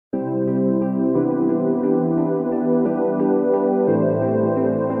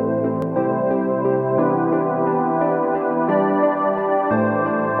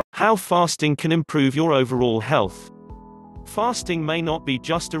How fasting can improve your overall health. Fasting may not be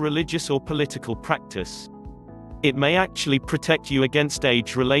just a religious or political practice. It may actually protect you against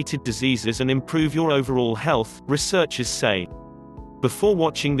age-related diseases and improve your overall health, researchers say. Before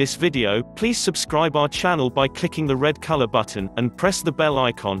watching this video, please subscribe our channel by clicking the red color button, and press the bell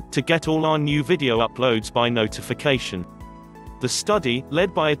icon, to get all our new video uploads by notification. The study,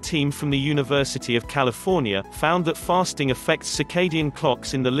 led by a team from the University of California, found that fasting affects circadian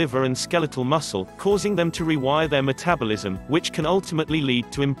clocks in the liver and skeletal muscle, causing them to rewire their metabolism, which can ultimately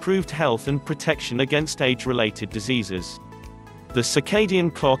lead to improved health and protection against age-related diseases. The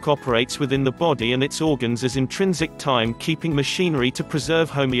circadian clock operates within the body and its organs as intrinsic time-keeping machinery to preserve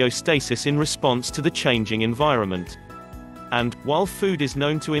homeostasis in response to the changing environment. And, while food is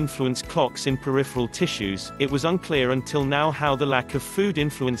known to influence clocks in peripheral tissues, it was unclear until now how the lack of food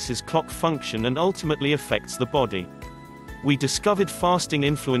influences clock function and ultimately affects the body. We discovered fasting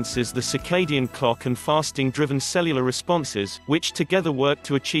influences the circadian clock and fasting-driven cellular responses, which together work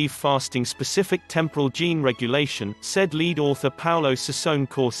to achieve fasting-specific temporal gene regulation, said lead author Paolo Sassone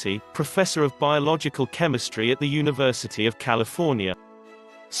Corsi, professor of biological chemistry at the University of California.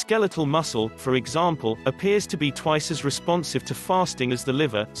 Skeletal muscle, for example, appears to be twice as responsive to fasting as the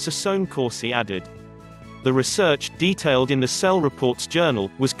liver, Sassone Corsi added. The research, detailed in the Cell Reports journal,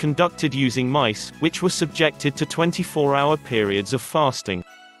 was conducted using mice, which were subjected to 24-hour periods of fasting.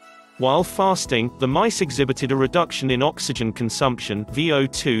 While fasting, the mice exhibited a reduction in oxygen consumption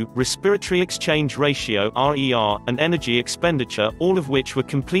 (VO2), respiratory exchange ratio (RER), and energy expenditure, all of which were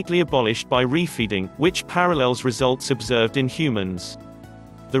completely abolished by refeeding, which parallels results observed in humans.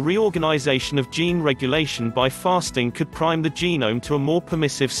 The reorganization of gene regulation by fasting could prime the genome to a more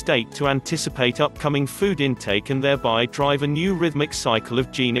permissive state to anticipate upcoming food intake and thereby drive a new rhythmic cycle of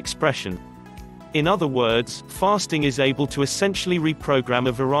gene expression. In other words, fasting is able to essentially reprogram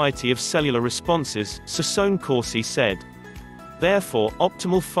a variety of cellular responses, Sassone Corsi said. Therefore,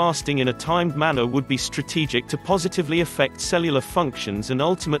 optimal fasting in a timed manner would be strategic to positively affect cellular functions and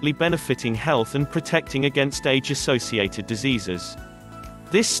ultimately benefiting health and protecting against age-associated diseases.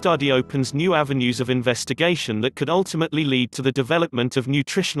 This study opens new avenues of investigation that could ultimately lead to the development of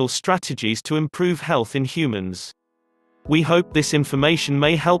nutritional strategies to improve health in humans. We hope this information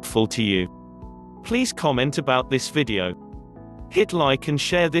may be helpful to you. Please comment about this video. Hit like and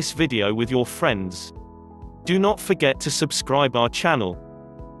share this video with your friends. Do not forget to subscribe our channel.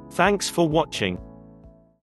 Thanks for watching.